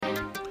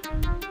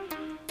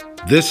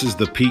This is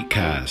the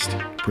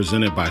Peakcast,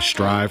 presented by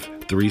Strive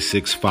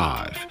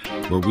 365,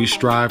 where we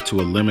strive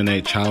to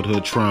eliminate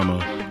childhood trauma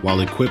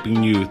while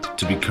equipping youth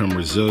to become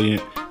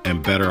resilient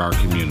and better our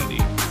community.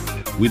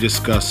 We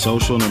discuss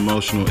social and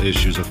emotional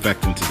issues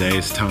affecting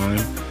today's time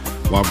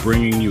while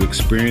bringing you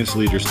experienced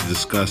leaders to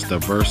discuss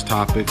diverse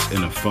topics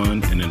in a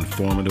fun and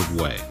informative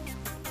way.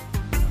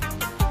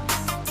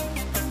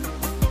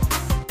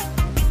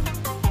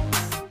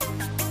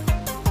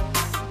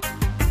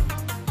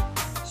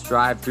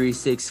 Strive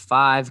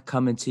 365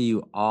 coming to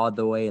you all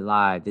the way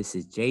live. This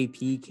is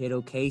JP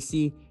Kiddo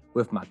Casey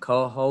with my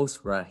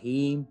co-host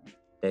Raheem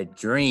the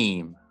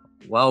Dream.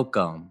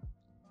 Welcome.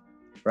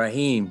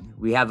 Raheem,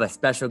 we have a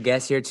special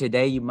guest here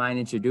today. You mind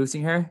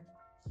introducing her?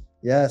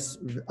 Yes.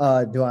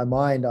 Do I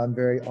mind? I'm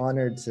very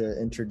honored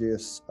to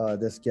introduce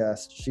this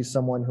guest. She's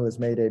someone who has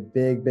made a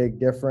big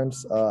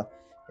difference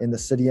in the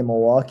city of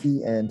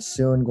Milwaukee and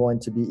soon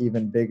going to be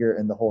even bigger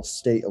in the whole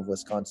state of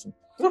Wisconsin.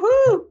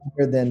 Woohoo!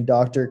 Other than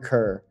Dr.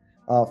 Kerr,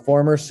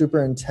 former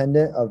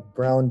superintendent of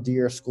Brown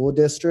Deer School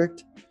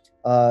District.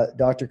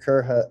 Dr.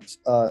 Kerr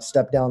has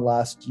stepped down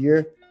last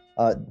year.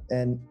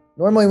 And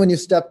normally when you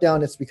step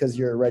down, it's because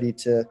you're ready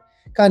to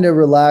kind of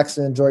relax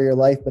and enjoy your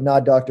life, but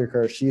not Dr.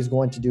 Kerr. She's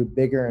going to do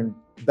bigger and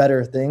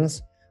better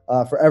things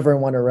for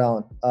everyone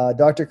around.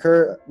 Dr.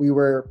 Kerr, we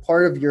were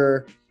part of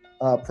your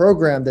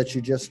program that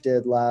you just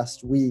did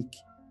last week.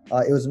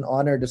 It was an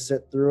honor to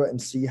sit through it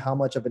and see how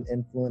much of an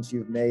influence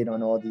you've made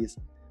on all these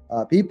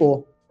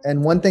people.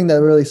 And one thing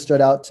that really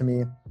stood out to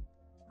me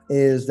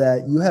is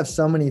that you have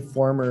so many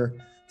former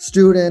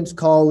students,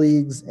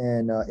 colleagues,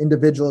 and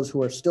individuals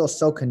who are still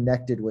so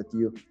connected with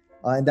you.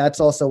 And that's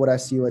also what I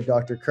see with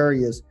Dr. Kerr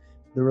is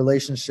the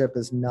relationship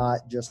is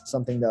not just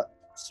something that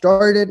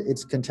started,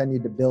 it's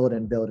continued to build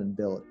and build and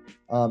build.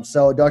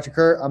 So Dr.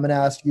 Kerr, I'm going to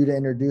ask you to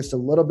introduce a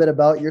little bit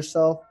about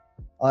yourself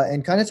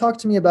and kind of talk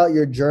to me about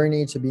your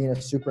journey to being a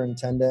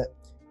superintendent.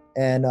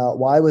 And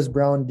why was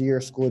Brown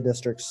Deer School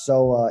District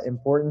so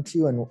important to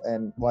you,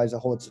 and why does it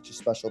hold such a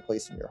special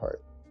place in your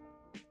heart?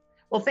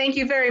 Well, thank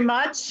you very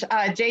much,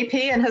 JP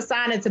and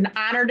Hassan. It's an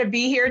honor to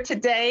be here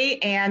today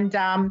and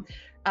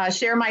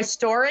share my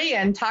story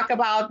and talk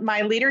about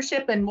my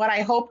leadership and what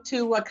I hope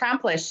to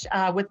accomplish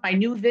with my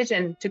new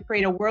vision to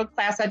create a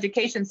world-class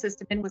education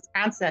system in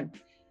Wisconsin.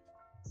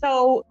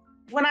 So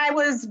when I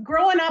was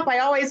growing up, I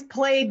always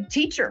played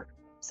teacher.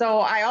 So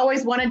I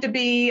always wanted to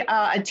be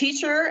a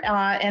teacher,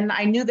 and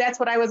I knew that's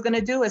what I was going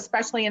to do,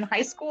 especially in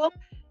high school.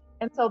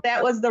 And so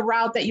that was the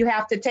route that you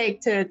have to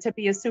take to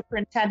be a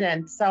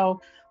superintendent.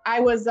 So I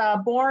was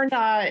born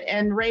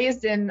and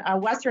raised in a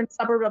western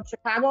suburb of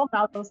Chicago,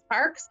 Melrose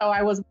Park. So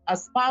I was a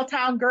small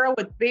town girl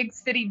with big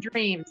city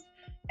dreams.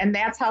 And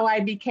that's how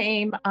I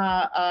became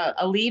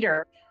a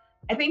leader.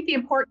 I think the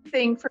important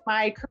thing for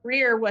my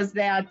career was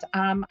that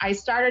I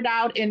started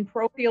out in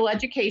parochial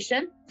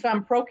education. So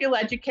I'm parochial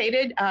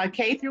educated,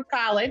 K through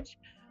college,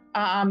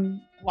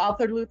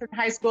 Walford Lutheran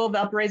High School,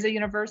 Valparaiso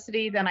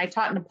University. Then I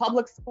taught in a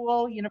public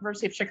school,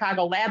 University of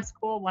Chicago Lab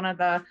School, one of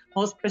the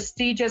most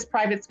prestigious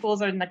private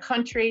schools in the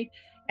country.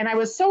 And I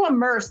was so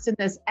immersed in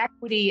this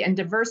equity and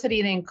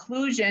diversity and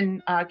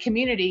inclusion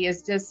community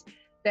is just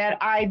that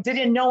I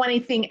didn't know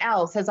anything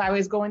else as I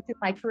was going through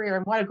my career.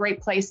 And what a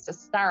great place to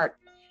start.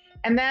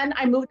 And then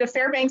I moved to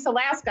Fairbanks,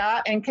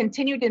 Alaska, and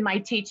continued in my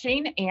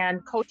teaching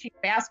and coaching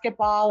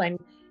basketball and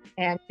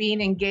being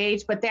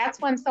engaged. But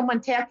that's when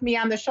someone tapped me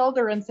on the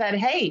shoulder and said,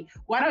 hey,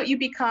 why don't you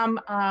become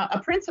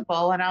a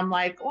principal? And I'm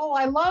like, oh,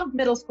 I love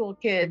middle school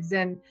kids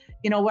and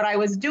what I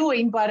was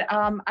doing, but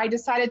I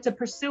decided to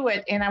pursue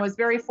it. And I was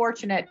very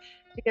fortunate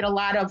to get a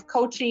lot of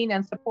coaching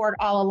and support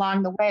all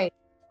along the way.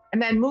 And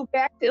then moved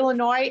back to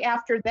Illinois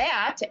after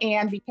that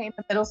and became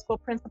a middle school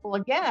principal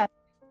again.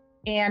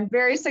 And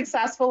very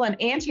successful in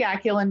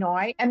Antioch,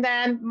 Illinois. And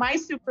then my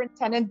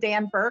superintendent,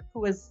 Dan Burke,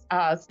 who is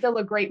still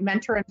a great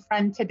mentor and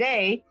friend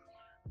today,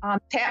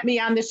 tapped me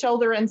on the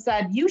shoulder and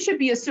said, you should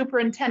be a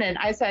superintendent.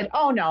 I said,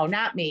 oh, no,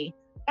 not me.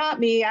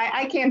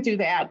 I can't do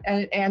that.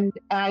 And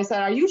I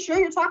said, are you sure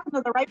you're talking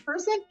to the right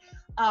person?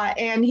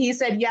 And he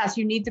said, yes,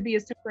 you need to be a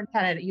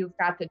superintendent. You've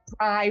got the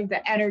drive,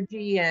 the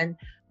energy, and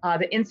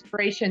the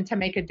inspiration to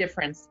make a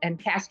difference and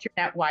cast your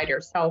net wider.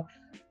 So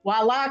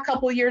voila, a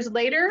couple of years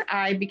later,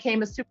 I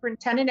became a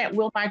superintendent at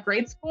Wilmot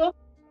Grade School.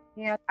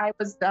 And I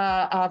was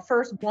the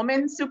first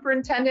woman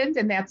superintendent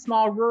in that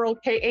small rural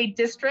K-8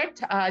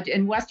 district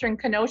in Western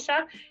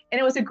Kenosha. And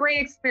it was a great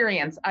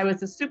experience. I was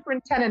the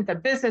superintendent, the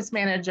business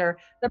manager,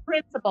 the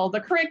principal, the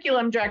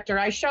curriculum director.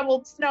 I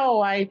shoveled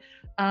snow. I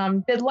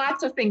did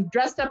lots of things,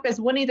 dressed up as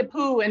Winnie the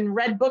Pooh and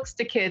read books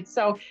to kids.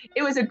 So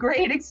it was a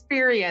great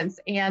experience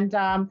and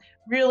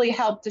really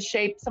helped to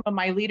shape some of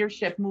my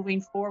leadership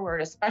moving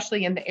forward,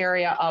 especially in the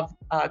area of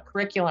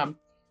curriculum.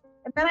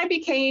 And then I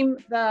became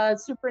the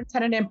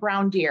superintendent at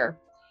Brown Deer.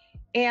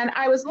 And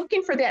I was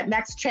looking for that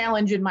next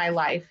challenge in my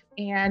life.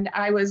 And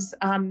I was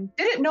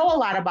didn't know a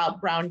lot about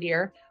Brown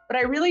Deer, but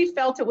I really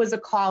felt it was a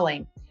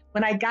calling.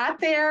 When I got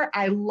there,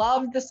 I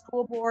loved the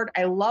school board.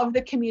 I loved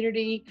the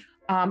community.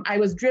 I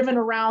was driven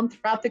around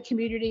throughout the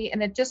community,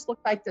 and it just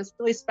looked like this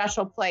really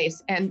special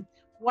place. And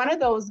one of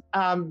those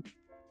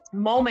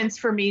moments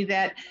for me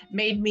that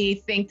made me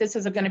think this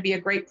is going to be a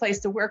great place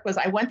to work was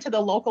I went to the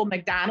local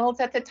McDonald's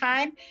at the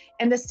time,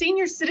 and the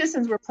senior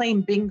citizens were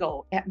playing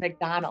bingo at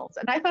McDonald's.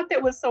 And I thought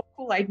that was so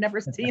cool. I'd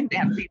never seen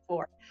that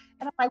before.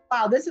 And I'm like,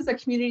 wow, this is a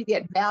community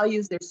that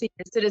values their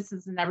senior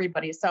citizens and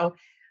everybody. So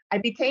I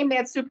became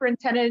that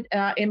superintendent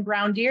in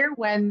Brown Deer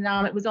when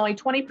it was only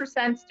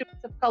 20%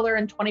 students of color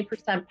and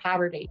 20%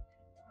 poverty.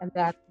 And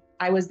that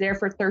I was there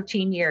for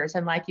 13 years.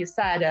 And like you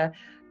said,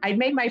 I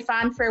made my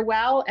fond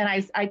farewell, and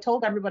I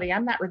told everybody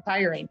I'm not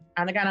retiring.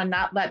 I'm gonna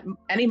not let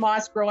any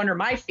moss grow under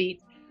my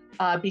feet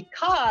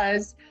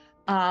because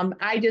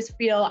I just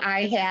feel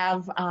I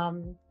have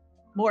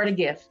more to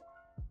give.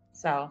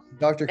 So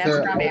Dr. that's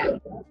Kerr, where I'm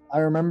at. I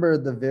remember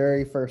the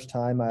very first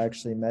time I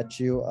actually met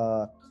you.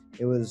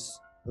 It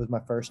was my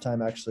first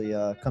time actually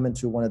coming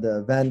to one of the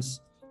events.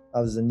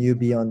 I was a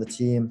newbie on the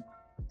team,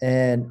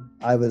 and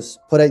I was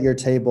put at your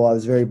table. I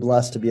was very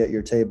blessed to be at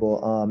your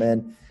table.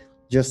 And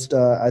just,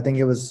 I think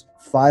it was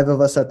 5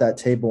 of us at that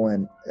table,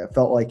 and it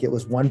felt like it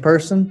was one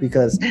person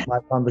because my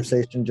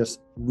conversation just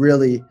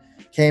really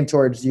came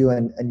towards you,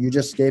 and you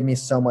just gave me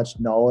so much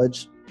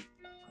knowledge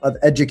of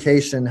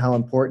education, how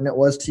important it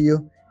was to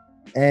you.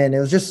 And it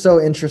was just so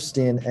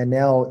interesting. And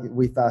now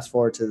we fast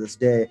forward to this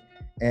day,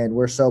 and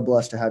we're so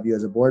blessed to have you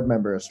as a board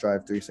member of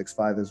Strive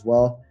 365 as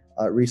well.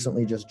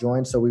 Recently just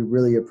joined. So we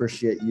really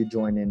appreciate you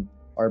joining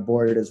our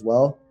board as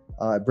well,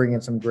 bringing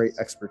some great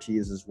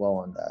expertise as well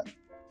on that.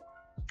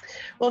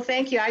 Well,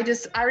 thank you.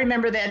 I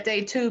remember that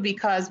day too,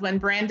 because when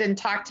Brandon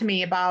talked to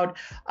me about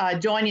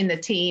joining the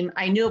team,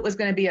 I knew it was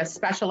going to be a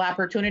special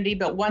opportunity.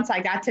 But once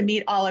I got to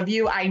meet all of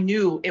you, I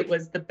knew it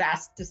was the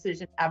best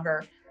decision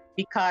ever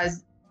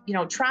because, you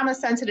know, trauma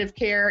sensitive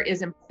care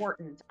is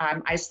important.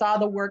 I saw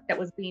the work that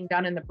was being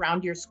done in the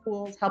Brown Deer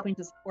schools, helping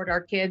to support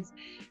our kids.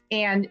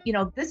 And, you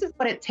know, this is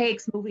what it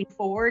takes moving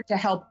forward to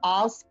help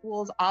all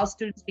schools, all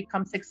students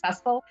become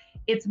successful.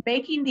 It's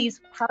making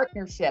these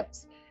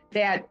partnerships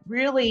that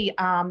really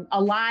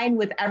align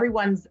with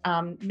everyone's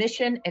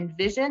mission and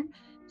vision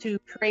to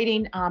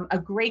creating a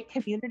great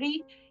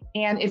community.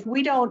 And if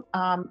we don't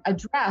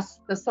address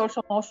the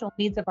social emotional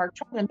needs of our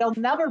children, they'll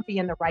never be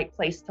in the right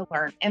place to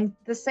learn. And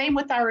the same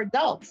with our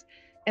adults.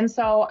 And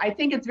so I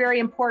think it's very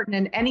important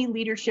in any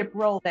leadership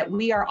role that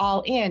we are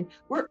all in,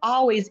 we're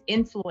always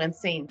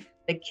influencing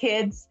the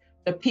kids,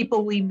 the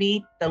people we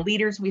meet, the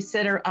leaders we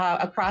sit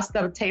across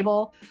the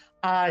table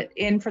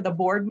in for the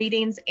board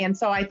meetings. And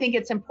so I think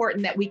it's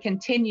important that we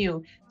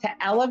continue to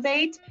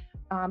elevate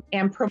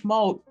and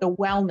promote the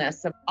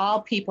wellness of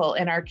all people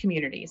in our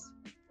communities.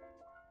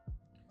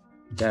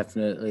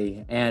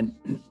 Definitely.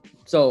 And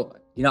so,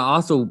 you know,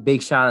 also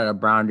big shout out to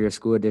Brown Deer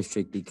School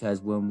District,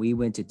 because when we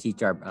went to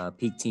teach our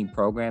peak team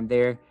program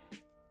there,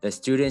 the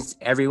students,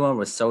 everyone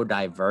was so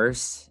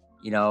diverse.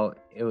 You know,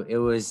 it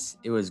was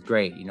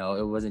great. You know,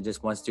 it wasn't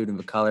just one student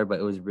of color, but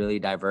it was really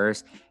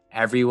diverse.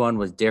 Everyone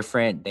was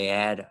different. They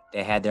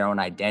had their own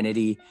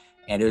identity,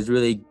 and it was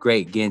really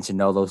great getting to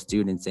know those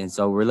students. And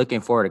so we're looking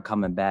forward to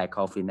coming back,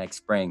 hopefully next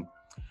spring.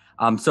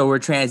 So we're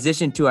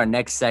transitioning to our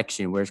next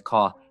section, where it's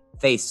called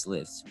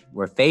Facelifts,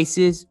 where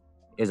faces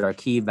is our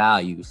key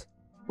values.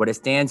 What it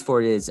stands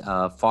for is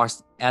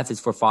F is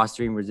for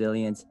fostering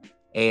resilience,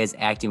 A is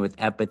acting with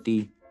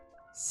empathy,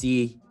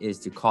 C is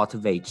to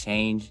cultivate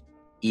change,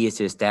 E is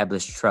to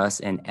establish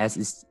trust, and S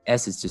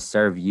is to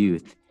serve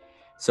youth.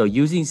 So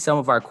using some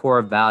of our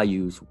core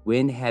values,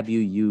 when have you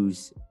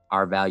used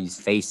our values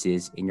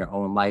faces in your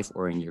own life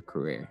or in your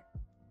career?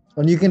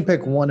 And you can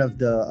pick one of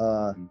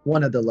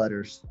the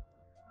letters.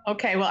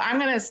 Okay, well, I'm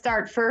going to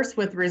start first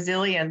with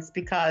resilience,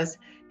 because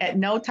at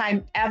no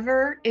time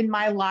ever in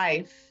my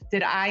life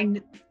did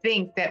I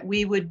think that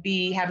we would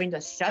be having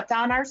to shut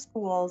down our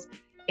schools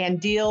and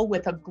deal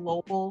with a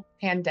global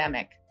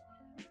pandemic.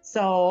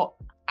 So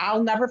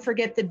I'll never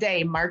forget the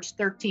day, March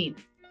 13th.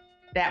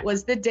 That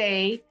was the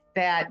day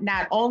that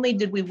not only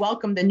did we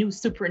welcome the new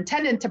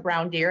superintendent to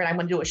Brown Deer, and I'm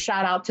going to do a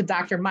shout out to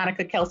Dr.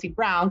 Monica Kelsey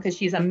Brown, because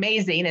she's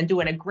amazing and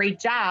doing a great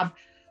job,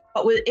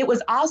 but it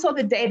was also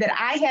the day that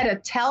I had to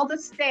tell the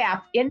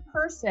staff in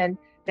person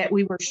that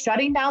we were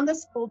shutting down the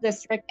school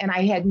district, and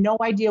I had no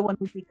idea when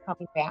we'd be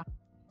coming back.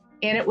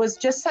 And it was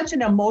just such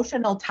an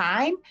emotional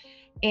time,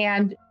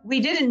 and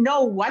we didn't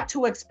know what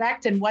to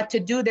expect and what to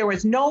do. There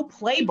was no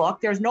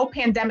playbook. There's no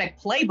pandemic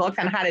playbook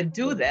on how to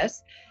do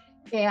this.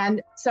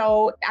 And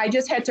so I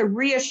just had to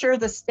reassure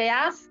the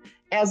staff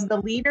as the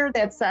leader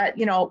that said,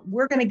 you know,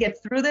 we're going to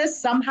get through this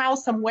somehow,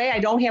 some way. I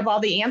don't have all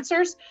the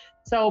answers.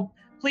 So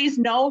please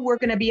know we're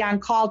going to be on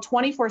call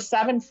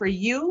 24/7 for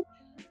you.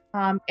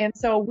 And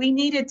so we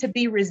needed to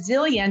be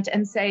resilient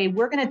and say,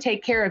 we're going to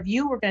take care of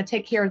you. We're going to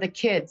take care of the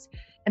kids.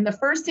 And the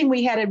first thing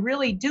we had to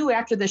really do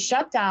after the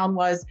shutdown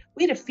was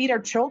we had to feed our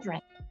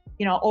children.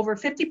 You know, over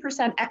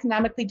 50%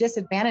 economically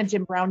disadvantaged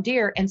in Brown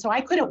Deer. And so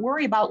I couldn't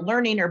worry about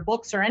learning or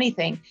books or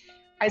anything.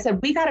 I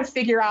said, we got to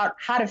figure out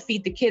how to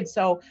feed the kids.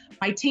 So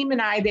my team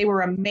and I, they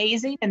were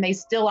amazing, and they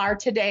still are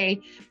today.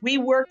 We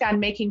worked on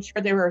making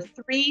sure there were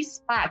 3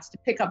 spots to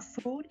pick up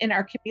food in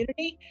our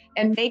community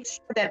and make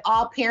sure that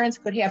all parents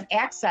could have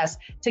access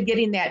to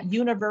getting that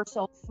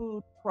universal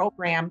food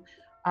program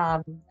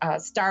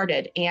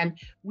started. And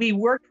we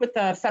worked with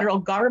the federal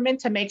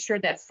government to make sure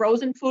that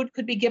frozen food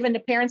could be given to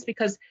parents,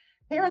 because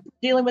parents are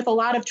dealing with a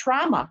lot of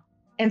trauma.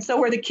 And so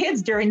were the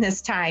kids during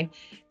this time.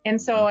 And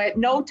so at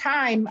no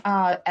time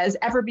as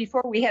ever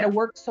before, we had to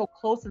work so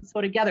close and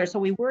so together. So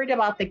we worried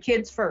about the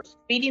kids first,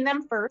 feeding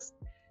them first.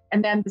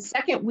 And then the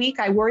second week,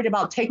 I worried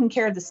about taking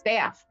care of the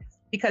staff,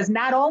 because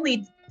not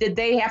only did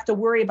they have to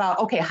worry about,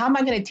 okay, how am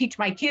I going to teach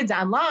my kids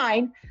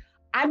online?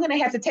 I'm going to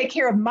have to take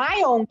care of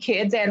my own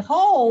kids at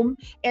home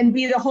and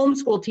be the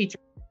homeschool teacher.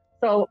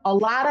 So a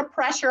lot of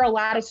pressure, a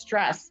lot of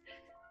stress.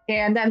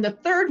 And then the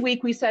third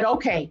week, we said,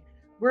 okay,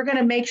 we're going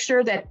to make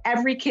sure that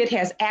every kid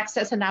has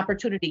access and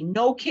opportunity.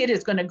 No kid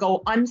is going to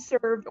go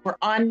unserved or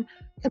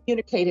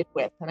uncommunicated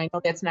with. And I know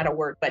that's not a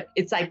word, but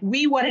it's like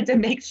we wanted to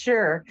make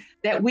sure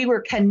that we were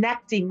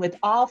connecting with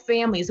all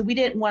families. We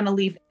didn't want to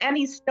leave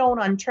any stone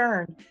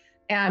unturned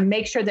and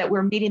make sure that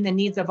we're meeting the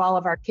needs of all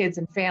of our kids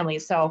and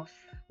families. So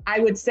I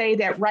would say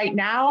that right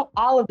now,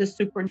 all of the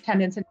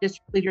superintendents and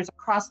district leaders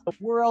across the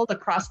world,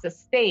 across the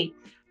state,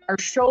 are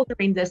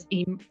shouldering this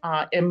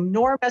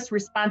enormous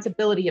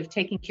responsibility of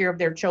taking care of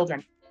their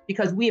children,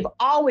 because we've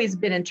always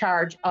been in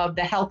charge of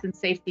the health and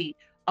safety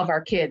of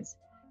our kids.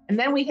 And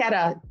then we had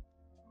a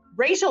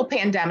racial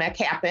pandemic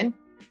happen,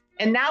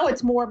 and now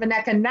it's more of an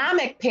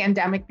economic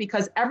pandemic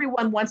because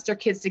everyone wants their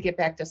kids to get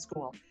back to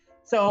school.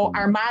 So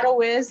our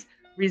motto is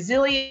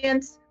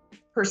resilience,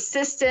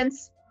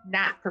 persistence,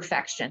 not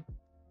perfection.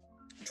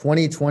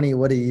 2020,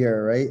 what a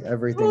year, right?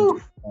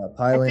 Everything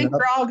piling I think up.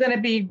 we're all going to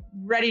be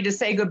ready to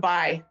say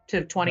goodbye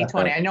to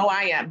 2020. I know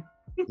I am.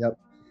 Yep.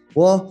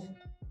 Well,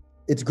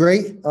 it's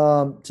great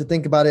to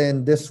think about it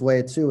in this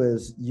way too,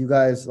 is you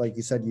guys, like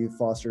you said, you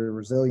foster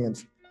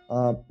resilience.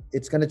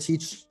 It's going to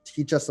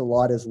teach us a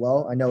lot as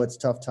well. I know it's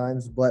tough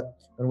times, but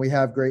when we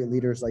have great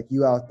leaders like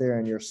you out there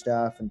and your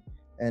staff,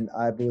 and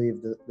I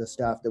believe the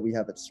staff that we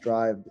have at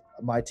Strive,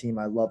 my team,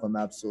 I love them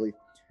absolutely.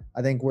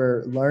 I think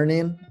we're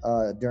learning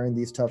during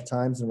these tough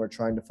times, and we're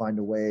trying to find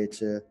a way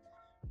to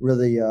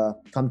really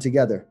come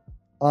together.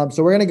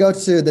 So we're going to go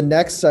to the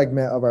next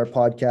segment of our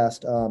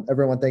podcast.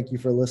 Everyone, thank you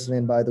for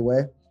listening, by the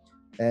way,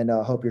 and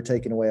hope you're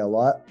taking away a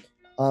lot.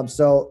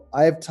 So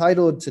I've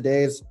titled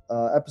today's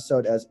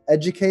episode as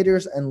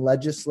Educators and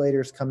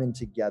Legislators Coming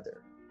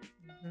Together.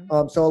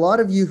 Mm-hmm. So a lot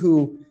of you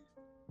who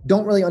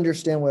don't really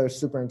understand what a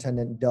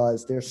superintendent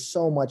does, there's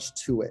so much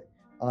to it.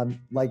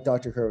 Like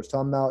Dr. Kerr was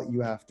talking about,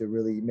 you have to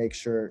really make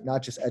sure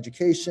not just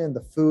education,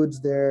 the food's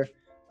there,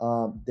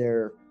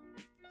 their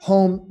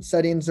home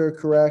settings are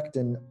correct,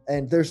 and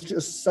there's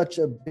just such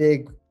a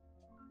big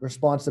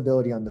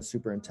responsibility on the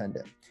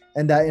superintendent,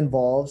 and that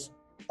involves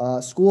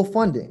school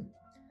funding.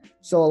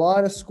 So a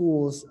lot of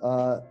schools,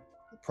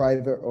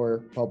 private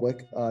or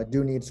public,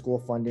 do need school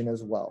funding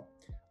as well.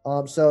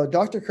 So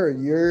Dr. Kerr,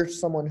 you're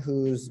someone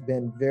who's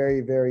been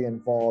very, very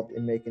involved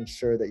in making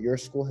sure that your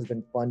school has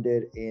been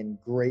funded in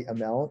great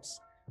amounts.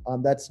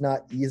 That's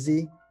not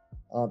easy.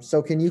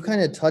 So can you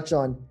kind of touch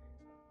on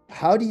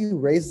how do you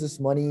raise this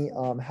money?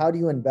 How do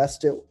you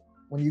invest it?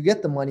 When you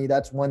get the money,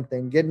 that's one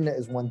thing. Getting it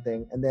is one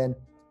thing. And then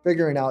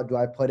figuring out, do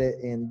I put it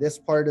in this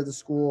part of the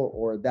school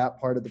or that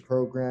part of the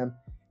program?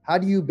 How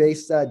do you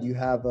base that? Do you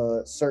have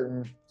a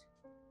certain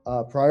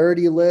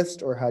priority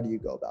list, or how do you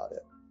go about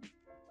it?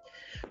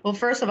 Well,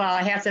 first of all,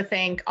 I have to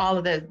thank all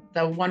of the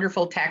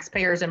wonderful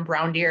taxpayers in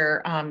Brown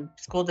Deer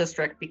School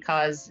District,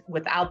 because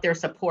without their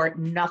support,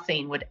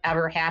 nothing would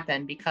ever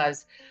happen,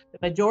 because the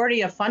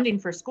majority of funding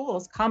for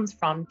schools comes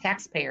from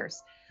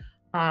taxpayers.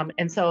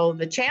 And so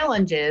the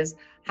challenge is,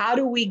 how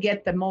do we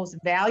get the most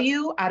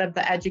value out of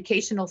the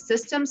educational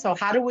system? So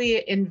how do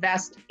we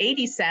invest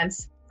 80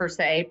 cents per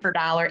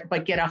dollar,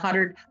 but get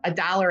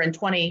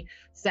 $1.20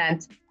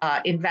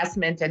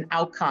 investment and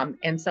outcome?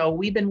 And so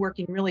we've been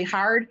working really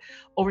hard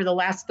over the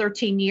last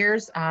 13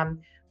 years.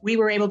 We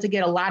were able to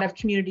get a lot of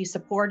community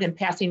support in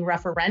passing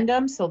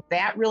referendums. So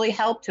that really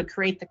helped to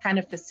create the kind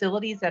of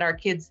facilities that our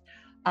kids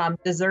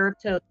deserve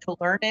to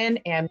learn in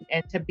and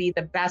to be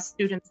the best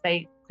students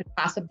they could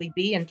possibly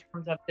be in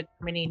terms of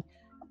determining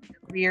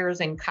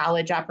careers and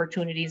college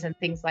opportunities and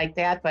things like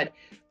that. But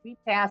we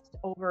passed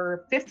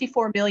over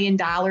 $54 million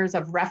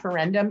of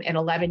referendum in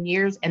 11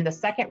 years. And the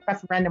second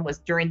referendum was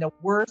during the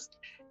worst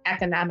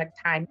economic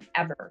time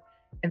ever.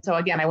 And so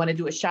again, I want to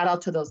do a shout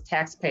out to those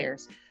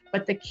taxpayers.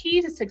 But the key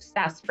to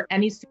success for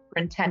any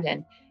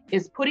superintendent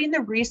is putting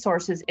the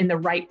resources in the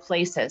right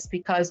places,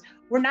 because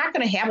we're not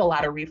going to have a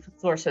lot of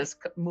resources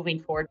moving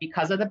forward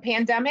because of the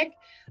pandemic.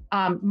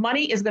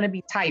 Money is going to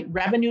be tight.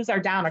 Revenues are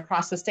down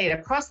across the state,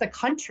 across the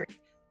country.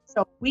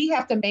 So we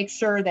have to make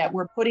sure that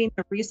we're putting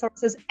the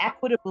resources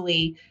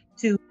equitably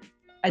to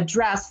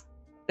address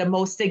the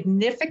most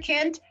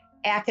significant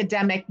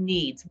academic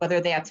needs,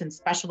 whether that's in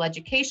special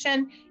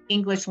education,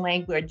 English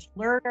language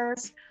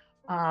learners,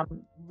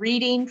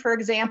 Reading, for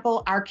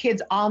example, our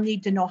kids all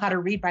need to know how to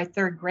read by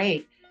third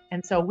grade.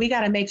 And so we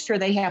got to make sure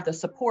they have the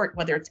support,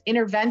 whether it's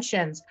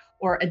interventions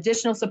or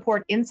additional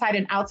support inside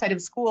and outside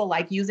of school,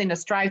 like using a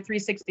Strive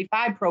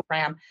 365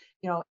 program,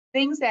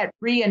 things that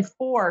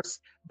reinforce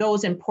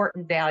those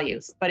important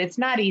values, but it's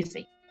not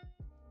easy.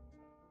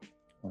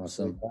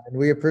 Awesome. And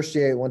we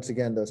appreciate, once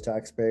again, those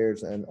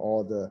taxpayers and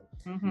all the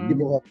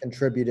people who have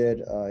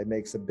contributed. It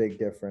makes a big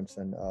difference,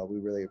 and we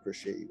really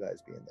appreciate you guys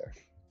being there.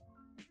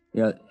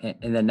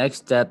 And the next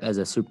step as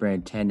a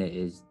superintendent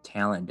is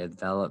talent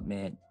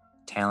development,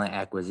 talent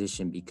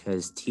acquisition,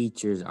 because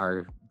teachers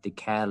are the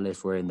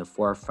catalyst. We're in the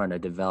forefront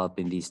of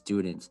developing these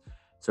students.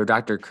 So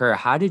Dr. Kerr,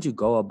 how did you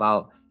go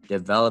about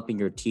developing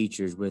your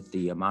teachers with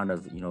the amount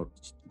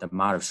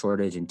of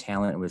shortage in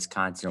talent in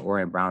Wisconsin or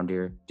in Brown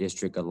Deer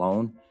District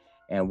alone?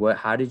 And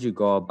how did you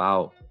go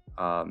about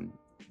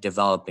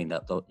developing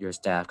your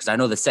staff? Because I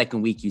know the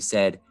second week you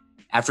said,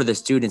 after the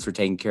students were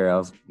taken care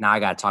of, now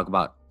I got to talk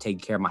about taking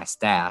care of my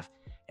staff.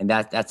 And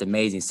that's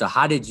amazing. So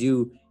how did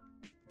you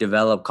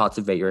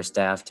cultivate your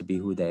staff to be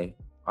who they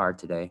are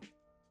today?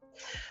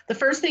 The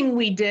first thing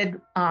we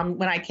did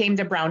when I came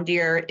to Brown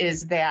Deer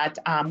is that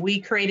we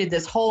created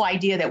this whole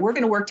idea that we're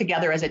going to work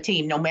together as a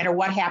team. No matter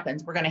what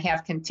happens, we're going to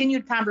have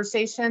continued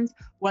conversations,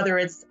 whether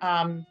it's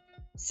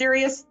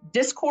serious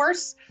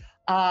discourse,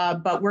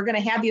 but we're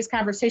going to have these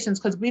conversations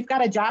because we've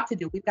got a job to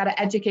do. We've got to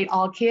educate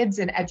all kids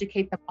and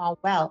educate them all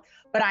well.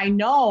 But I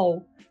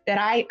know that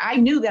I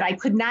knew that I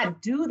could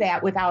not do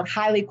that without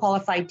highly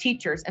qualified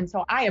teachers. And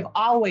so I have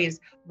always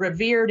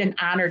revered and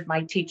honored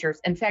my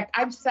teachers. In fact,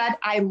 I've said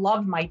I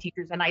love my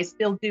teachers, and I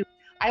still do.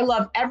 I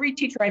love every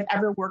teacher I've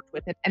ever worked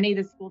with in any of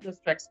the school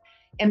districts.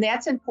 And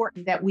that's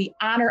important, that we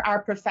honor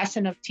our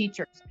profession of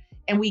teachers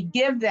and we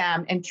give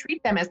them and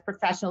treat them as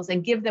professionals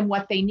and give them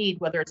what they need,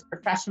 whether it's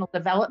professional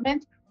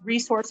development,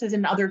 resources,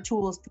 and other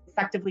tools to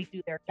effectively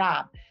do their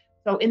job.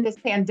 So in this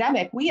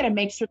pandemic, we had to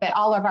make sure that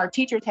all of our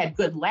teachers had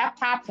good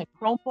laptops and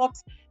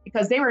Chromebooks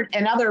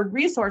and other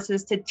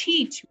resources to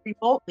teach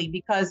remotely,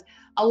 because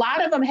a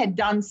lot of them had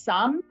done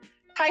some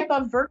type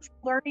of virtual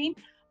learning,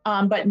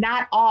 but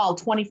not all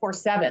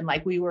 24/7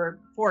 like we were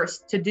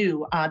forced to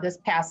do this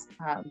past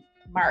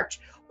March.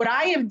 What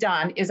I have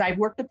done is I've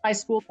worked with my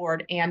school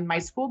board, and my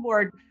school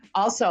board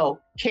also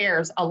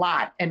cares a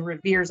lot and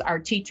reveres our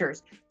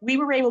teachers. We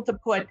were able to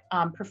put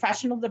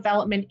professional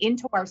development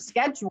into our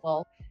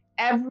schedule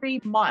every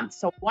month.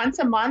 So once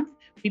a month,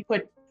 we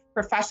put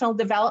professional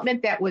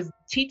development that was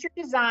teacher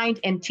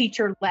designed and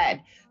teacher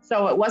led.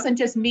 So it wasn't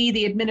just me,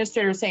 the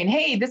administrator, saying,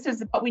 hey, this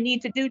is what we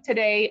need to do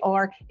today,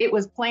 or it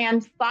was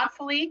planned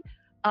thoughtfully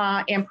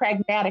and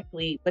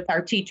pragmatically with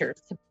our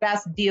teachers to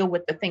best deal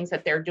with the things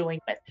that they're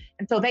doing with.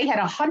 And so they had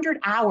 100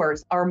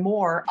 hours or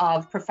more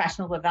of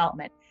professional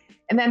development.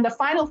 And then the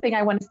final thing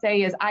I want to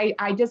say is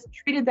I just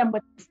treated them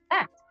with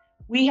respect.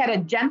 We had a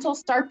gentle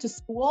start to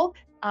school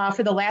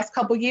for the last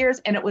couple of years,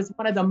 and it was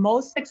one of the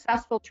most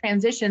successful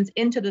transitions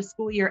into the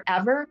school year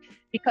ever,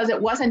 because it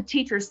wasn't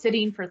teachers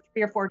sitting for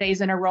 3 or 4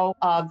 days in a row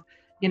of,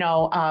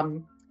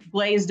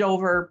 glazed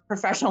over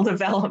professional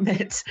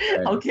development.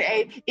 Right.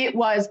 Okay. It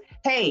was,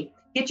 hey,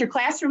 get your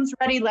classrooms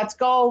ready. Let's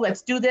go.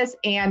 Let's do this.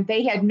 And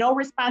they had no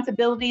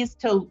responsibilities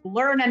to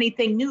learn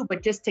anything new,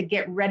 but just to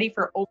get ready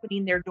for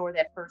opening their door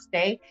that first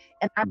day.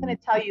 And I'm going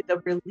to tell you, the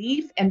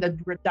relief and the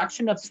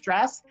reduction of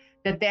stress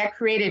that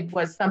created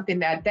was something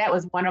that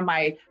was one of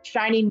my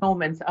shining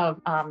moments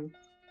of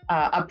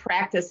a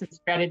practice and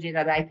strategy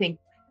that I think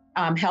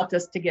helped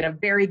us to get a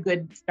very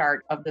good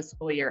start of the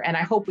school year. And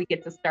I hope we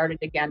get to start it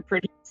again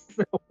pretty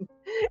soon.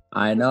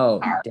 I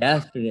know,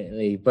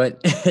 definitely.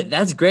 But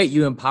that's great.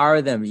 You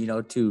empower them,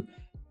 to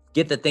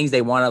get the things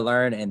they want to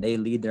learn, and they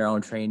lead their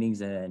own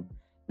trainings. And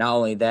not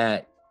only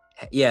that,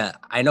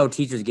 I know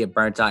teachers get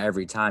burnt out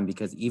every time,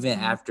 because even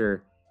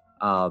after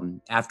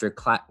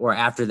class or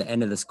after the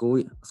end of the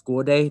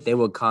school day, they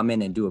will come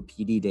in and do a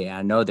PD day.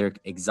 I know they're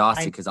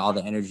exhausted because all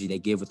the energy they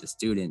give with the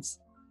students.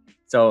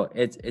 So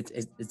it's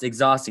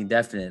exhausting,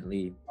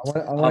 definitely.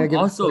 I want to give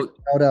a quick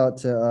shout out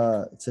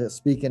to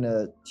speaking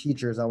of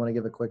teachers. I want to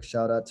give a quick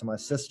shout out to my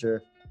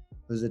sister,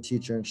 who's a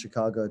teacher in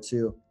Chicago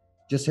too.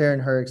 Just hearing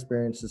her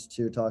experiences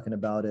too, talking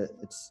about it.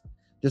 It's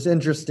just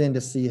interesting to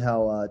see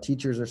how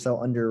teachers are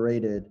so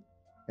underrated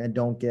and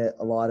don't get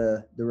a lot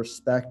of the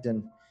respect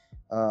and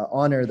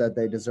honor that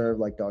they deserve,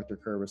 like Dr.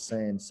 Kerr was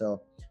saying.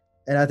 So,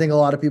 and I think a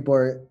lot of people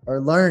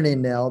are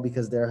learning now,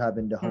 because they're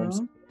having to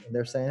homeschool. And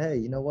they're saying, hey,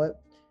 you know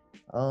what?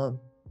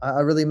 I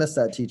really miss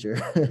that teacher.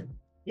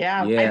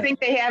 Yeah, I think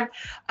they have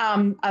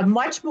a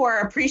much more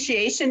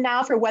appreciation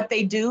now for what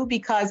they do,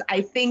 because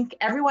I think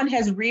everyone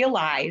has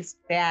realized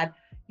that,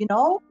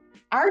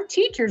 our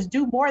teachers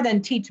do more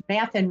than teach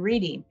math and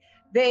reading.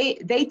 They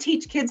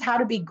teach kids how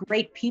to be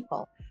great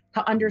people,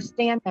 to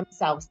understand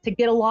themselves, to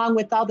get along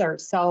with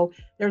others. So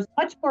there's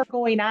much more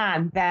going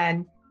on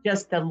than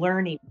just the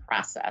learning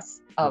process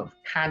of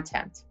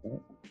content.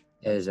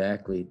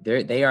 Exactly.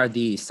 They are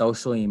the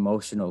social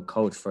emotional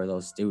coach for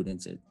those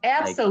students.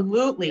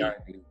 Absolutely. They are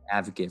the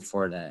advocate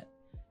for that.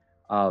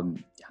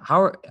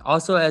 How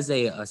also as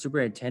a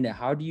superintendent,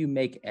 how do you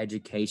make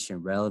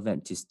education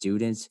relevant to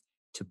students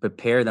to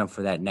prepare them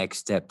for that next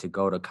step to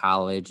go to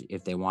college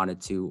if they wanted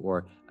to,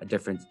 or a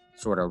different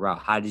sort of route?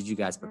 How did you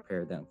guys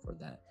prepare them for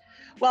that?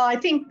 Well, I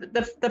think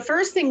the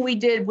first thing we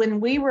did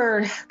when we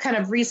were kind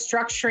of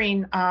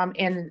restructuring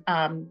in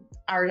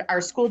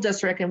our school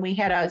district, and we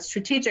had a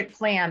strategic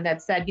plan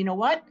that said, you know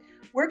what,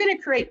 we're going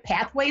to create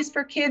pathways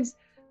for kids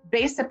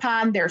based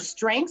upon their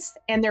strengths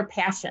and their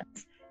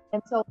passions.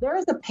 And so there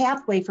is a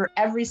pathway for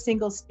every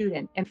single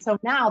student. And so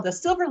now the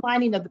silver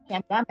lining of the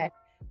pandemic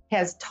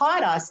has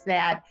taught us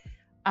that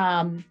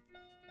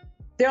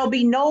there'll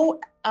be no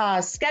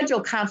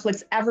schedule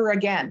conflicts ever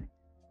again.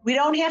 We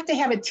don't have to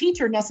have a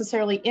teacher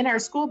necessarily in our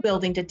school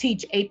building to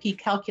teach AP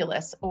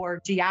calculus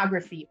or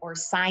geography or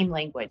sign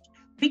language.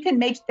 We can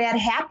make that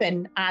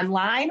happen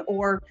online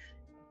or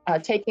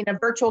taking a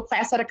virtual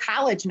class at a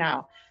college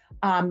now.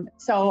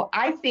 So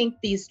I think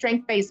these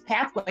strength-based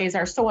pathways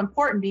are so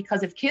important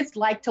because if kids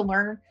like to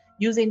learn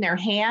using their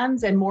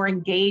hands and more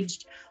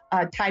engaged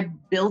type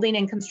building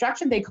and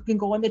construction, they can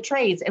go into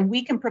trades, and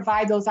we can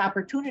provide those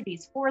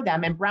opportunities for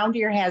them. And Brown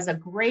Deere has a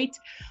great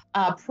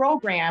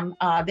program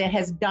that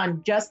has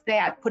done just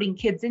that, putting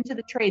kids into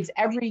the trades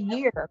every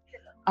year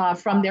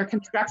from their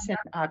construction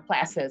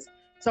classes.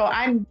 So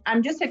I'm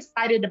just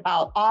excited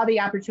about all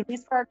the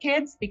opportunities for our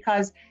kids,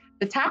 because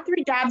the top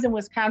 3 jobs in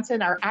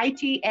Wisconsin are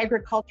IT,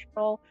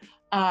 agricultural,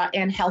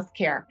 and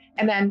healthcare,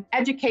 and then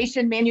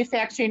education,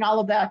 manufacturing, all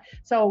of that.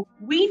 So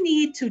we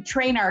need to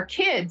train our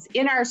kids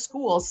in our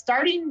schools,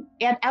 starting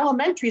at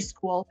elementary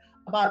school,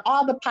 about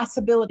all the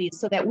possibilities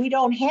so that we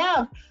don't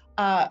have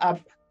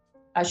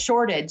a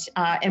shortage,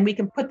 and we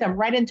can put them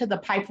right into the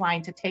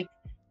pipeline to take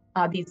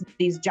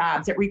these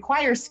jobs. It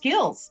requires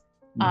skills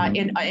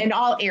in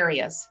all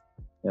areas.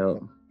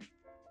 Yep.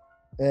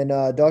 And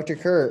Dr.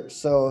 Kerr,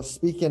 so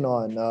speaking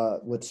on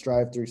what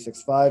Strive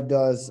 365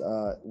 does,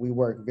 we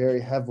work very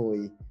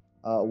heavily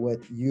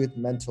with youth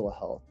mental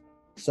health.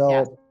 So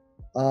Yes.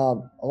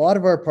 A lot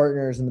of our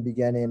partners in the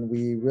beginning,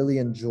 we really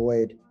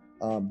enjoyed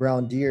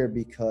Brown Deere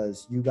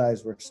because you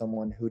guys were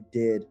someone who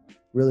did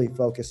really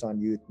focus on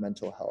youth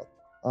mental health.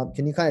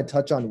 Can you kind of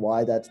touch on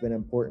why that's been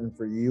important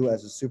for you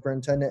as a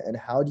superintendent, and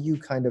how do you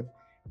kind of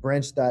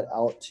branch that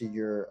out to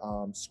your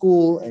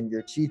school and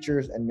your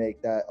teachers and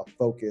make that a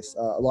focus?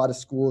 A lot of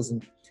schools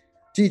and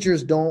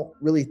teachers don't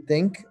really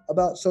think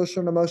about social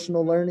and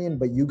emotional learning,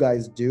 but you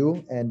guys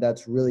do, and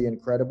that's really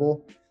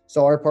incredible.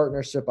 So our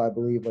partnership, I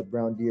believe, with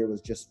Brown Deere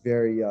was just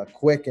very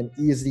quick and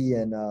easy,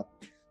 and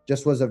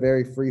just was a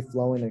very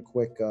free-flowing and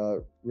quick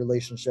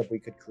relationship we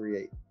could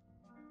create.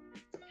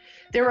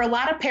 There were a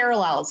lot of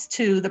parallels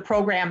to the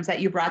programs that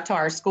you brought to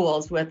our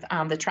schools with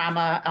the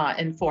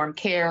trauma-informed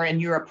care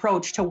and your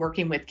approach to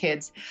working with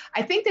kids.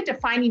 I think the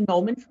defining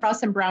moment for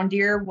us in Brown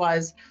Deere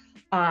was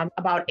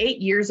about 8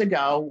 years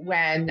ago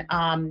when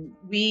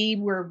we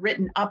were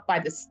written up by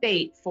the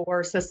state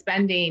for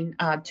suspending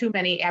too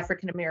many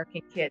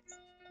African-American kids.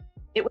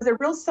 It was a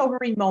real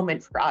sobering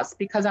moment for us,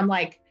 because I'm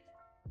like,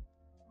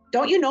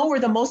 don't you know we're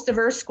the most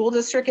diverse school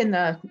district in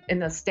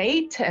the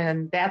state,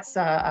 and that's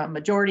a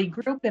majority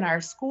group in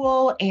our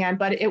school.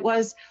 But it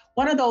was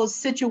one of those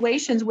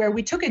situations where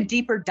we took a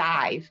deeper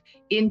dive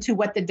into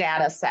what the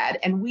data said,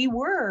 and we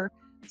were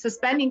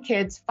suspending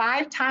kids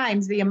 5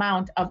 times the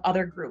amount of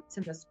other groups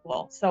in the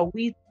school. So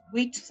we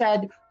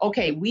said,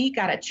 okay, we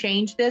got to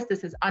change this.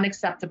 This is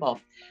unacceptable.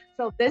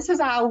 So this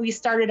is how we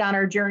started on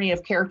our journey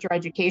of character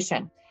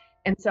education.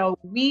 And so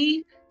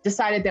we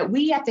decided that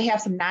we have to have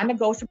some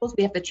non-negotiables.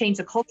 We have to change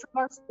the culture of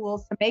our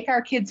schools to make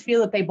our kids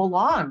feel that they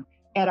belong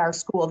at our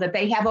school, that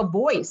they have a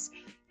voice.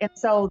 And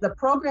so the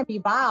program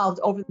evolved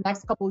over the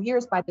next couple of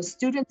years by the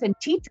students and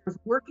teachers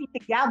working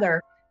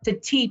together to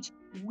teach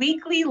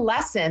weekly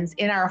lessons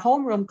in our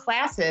homeroom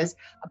classes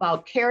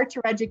about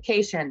character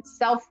education,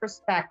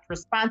 self-respect,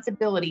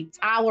 responsibility,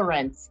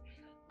 tolerance,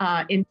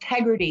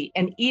 integrity,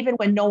 and even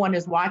when no one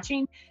is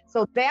watching.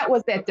 So that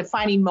was that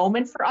defining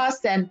moment for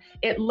us, and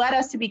it led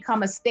us to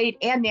become a state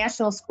and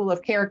national school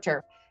of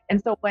character.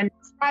 And so when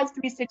Strive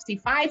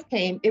 365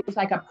 came, it was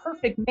like a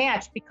perfect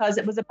match, because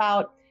it was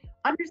about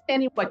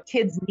understanding what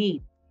kids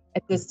need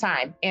at this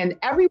time. And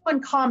everyone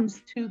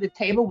comes to the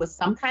table with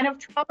some kind of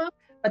trauma,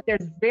 but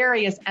there's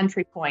various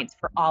entry points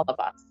for all of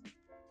us.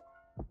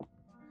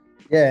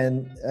 Yeah,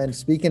 and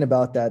speaking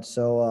about that,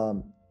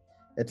 so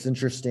it's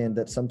interesting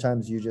that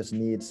sometimes you just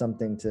need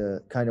something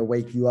to kind of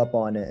wake you up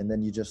on it, and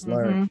then you just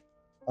learn.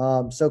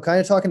 So kind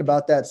of talking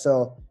about that,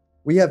 so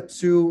we have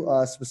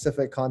 2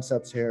 specific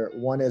concepts here.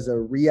 One is a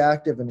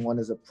reactive and one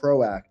is a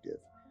proactive.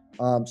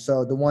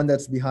 So the one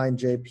that's behind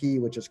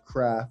JP, which is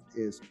craft,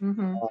 is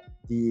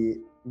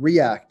the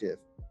reactive.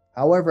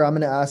 However, I'm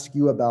going to ask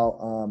you about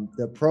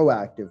the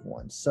proactive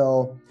one.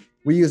 So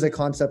we use a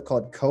concept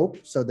called cope.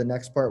 So the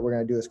next part we're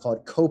going to do is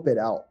called cope it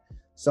out.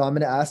 So I'm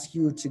going to ask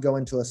you to go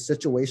into a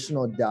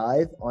situational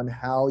dive on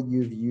how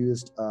you've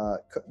used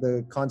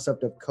the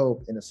concept of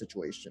cope in a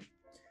situation.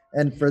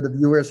 And for the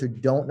viewers who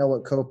don't know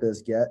what cope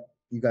is yet,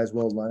 you guys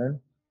will learn,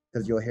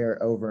 because you'll hear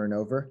it over and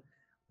over.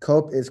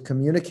 Cope is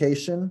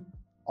communication,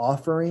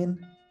 offering,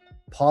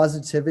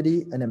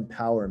 positivity, and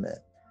empowerment.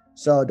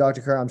 So,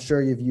 Dr. Kerr, I'm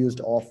sure you've used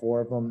all four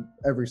of them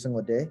every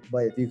single day,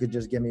 but if you could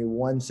just give me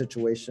one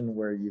situation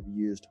where you've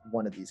used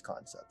one of these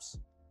concepts.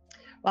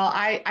 Well,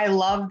 I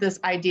love this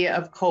idea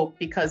of COPE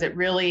because it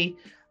really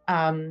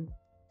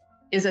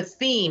is a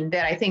theme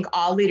that I think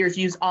all leaders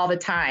use all the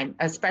time,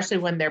 especially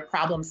when they're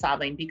problem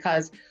solving,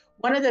 because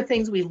one of the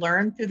things we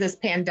learned through this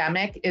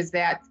pandemic is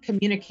that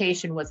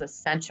communication was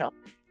essential.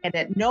 And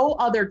at no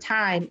other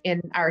time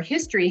in our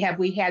history have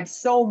we had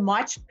so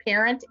much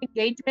parent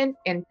engagement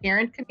and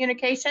parent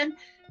communication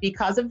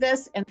because of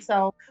this. And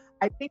so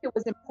I think it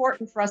was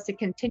important for us to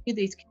continue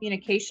these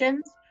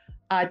communications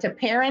to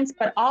parents,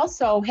 but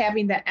also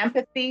having the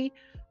empathy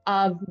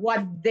of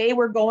what they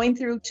were going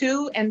through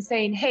too, and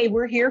saying, hey,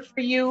 we're here for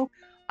you.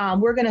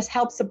 We're going to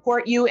help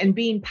support you, and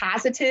being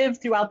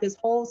positive throughout this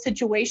whole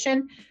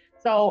situation.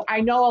 So I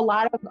know a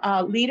lot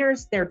of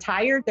leaders, they're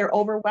tired, they're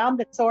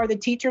overwhelmed, and so are the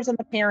teachers and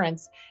the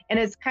parents. And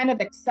it's kind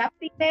of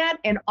accepting that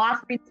and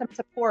offering some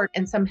support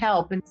and some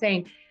help and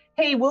saying,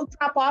 hey, we'll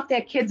drop off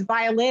that kid's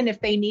violin if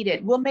they need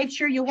it. We'll make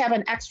sure you have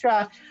an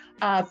extra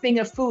thing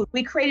of food.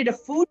 We created a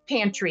food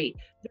pantry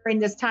during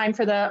this time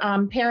for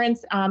the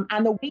parents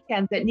on the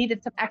weekends that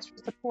needed some extra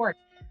support.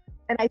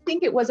 And I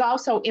think it was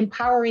also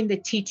empowering the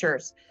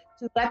teachers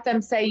to let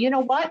them say, you know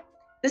what,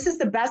 this is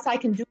the best I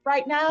can do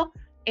right now.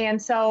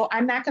 And so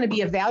I'm not going to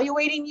be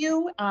evaluating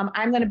you.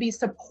 I'm going to be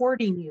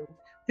supporting you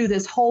through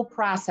this whole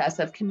process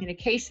of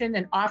communication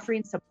and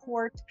offering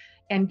support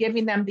and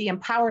giving them the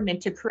empowerment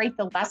to create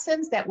the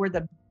lessons that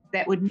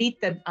would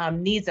meet the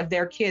needs of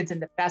their kids in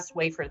the best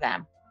way for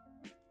them.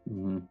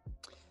 Mm-hmm.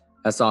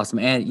 That's awesome.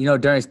 And,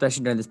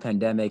 especially during this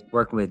pandemic,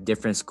 working with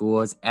different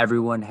schools,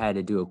 everyone had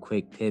to do a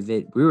quick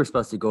pivot. We were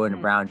supposed to go into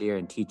Brown Deer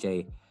and teach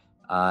a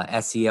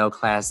SEL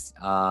class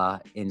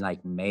in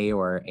like May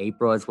or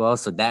April as well.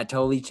 So that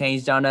totally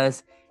changed on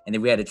us. And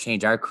then we had to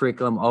change our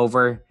curriculum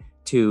over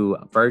to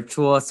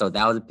virtual. So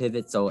that was a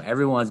pivot. So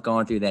everyone's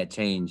going through that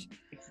change.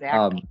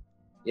 Exactly.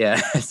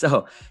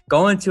 So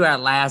going to our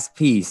last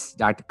piece,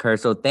 Dr. Kerr.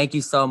 So thank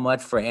you so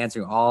much for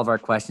answering all of our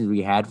questions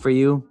we had for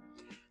you.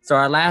 So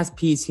our last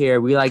piece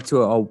here, we like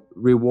to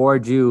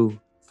reward you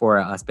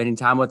for spending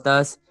time with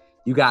us.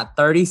 You got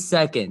 30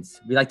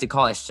 seconds. We like to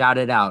call it shout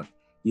it out.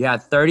 You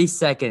have 30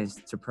 seconds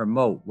to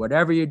promote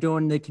whatever you're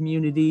doing in the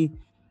community,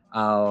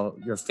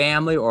 your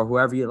family, or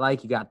whoever you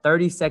like. You got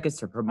 30 seconds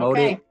to promote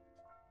it.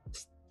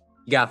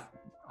 You got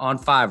on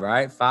 5,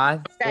 right?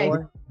 5,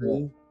 4,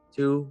 3,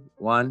 2,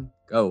 1,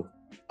 go.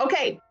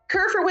 Okay.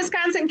 Kerr for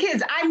Wisconsin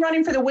Kids. I'm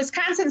running for the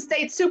Wisconsin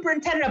State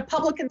Superintendent of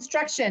Public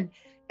Instruction.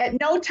 At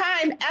no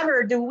time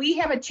ever do we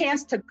have a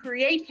chance to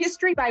create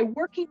history by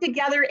working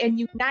together and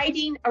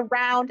uniting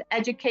around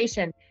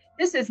education.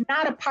 This is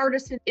not a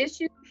partisan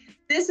issue.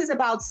 This is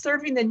about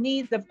serving the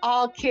needs of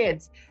all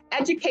kids.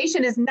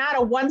 Education is not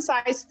a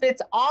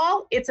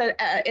one-size-fits-all. It's an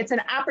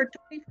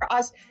opportunity for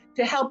us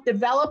to help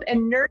develop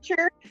and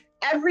nurture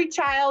every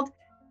child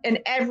in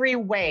every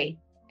way.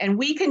 And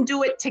we can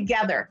do it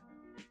together.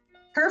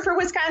 Kerr for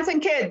Wisconsin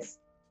Kids.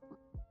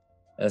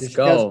 Let's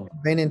go.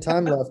 Remaining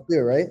time left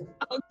too, right?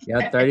 Okay.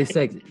 Yeah,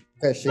 36.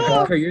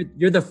 Okay,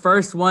 you're the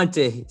first one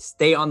to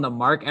stay on the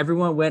mark.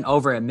 Everyone went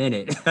over a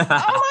minute. Oh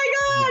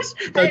my gosh.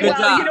 So hey, well,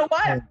 job. You know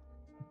what?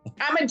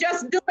 I'm a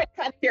just do it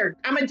kind of here.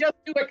 I'm a just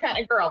do it kind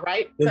of girl,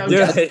 right? So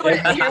just do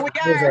it. Here we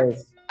are.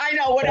 I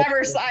know,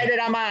 whatever side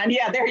I'm on.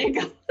 Yeah, there you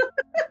go.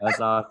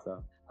 That's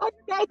awesome. Oh,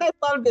 guys, I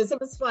love this.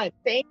 It was fun.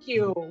 Thank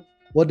you.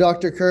 Well,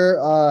 Dr.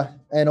 Kerr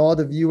and all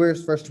the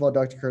viewers, first of all,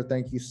 Dr. Kerr,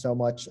 thank you so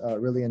much.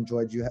 Really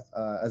enjoyed you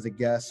as a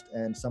guest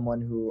and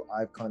someone who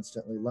I've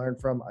constantly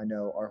learned from. I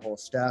know our whole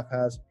staff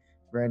has.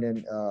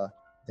 Brandon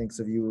thinks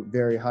of you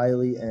very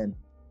highly, and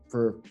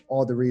for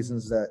all the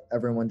reasons that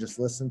everyone just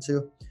listened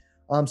to.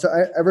 So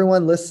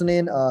everyone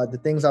listening, the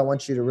things I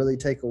want you to really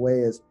take away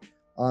is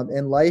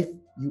in life,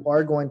 you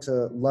are going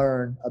to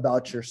learn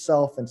about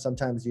yourself, and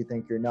sometimes you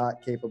think you're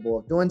not capable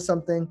of doing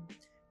something.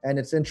 And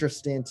it's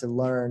interesting to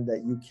learn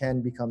that you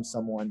can become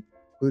someone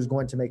who's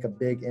going to make a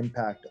big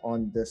impact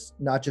on this,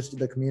 not just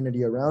the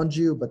community around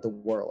you, but the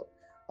world.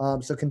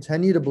 So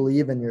continue to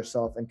believe in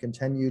yourself and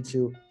continue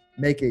to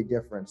make a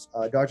difference.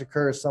 Dr.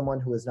 Kerr is someone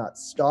who has not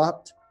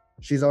stopped.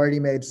 She's already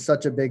made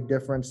such a big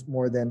difference,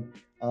 more than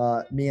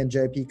me and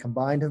JP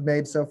combined have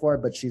made so far,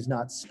 but she's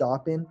not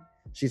stopping.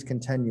 She's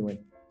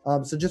continuing.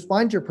 So just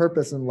find your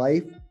purpose in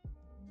life.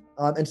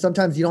 And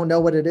sometimes you don't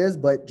know what it is,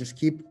 but just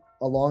keep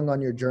along on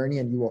your journey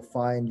and you will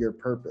find your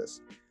purpose.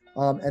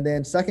 And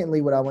then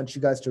secondly, what I want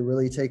you guys to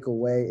really take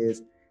away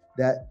is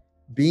that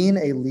being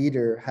a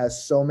leader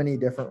has so many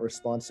different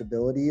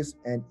responsibilities,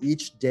 and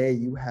each day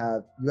you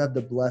have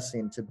the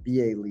blessing to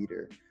be a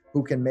leader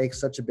who can make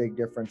such a big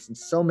difference in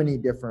so many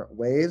different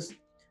ways.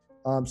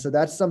 So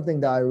that's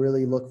something that I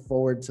really look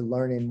forward to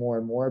learning more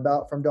and more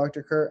about from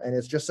Dr. Kerr. And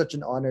it's just such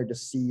an honor to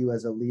see you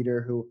as a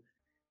leader who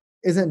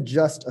isn't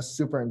just a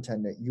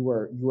superintendent. You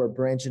are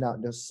branching out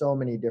into so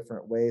many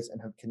different ways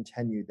and have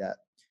continued that.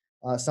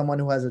 Someone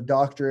who has a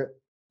doctorate,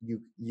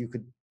 you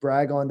could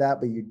brag on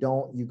that, but you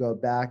don't. You go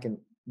back and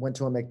went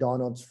to a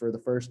McDonald's for the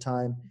first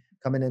time,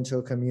 coming into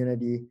a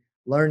community,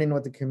 learning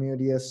what the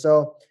community is.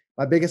 So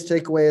my biggest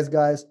takeaway is,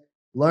 guys,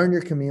 learn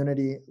your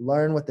community,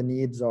 learn what the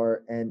needs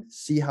are, and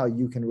see how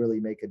you can really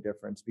make a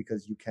difference,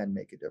 because you can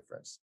make a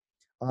difference.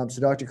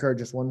 So Dr. Kerr,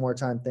 just one more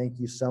time, thank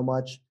you so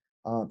much.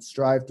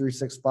 Strive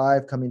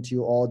 365 coming to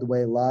you all the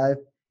way live.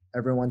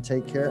 Everyone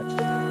take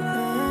care.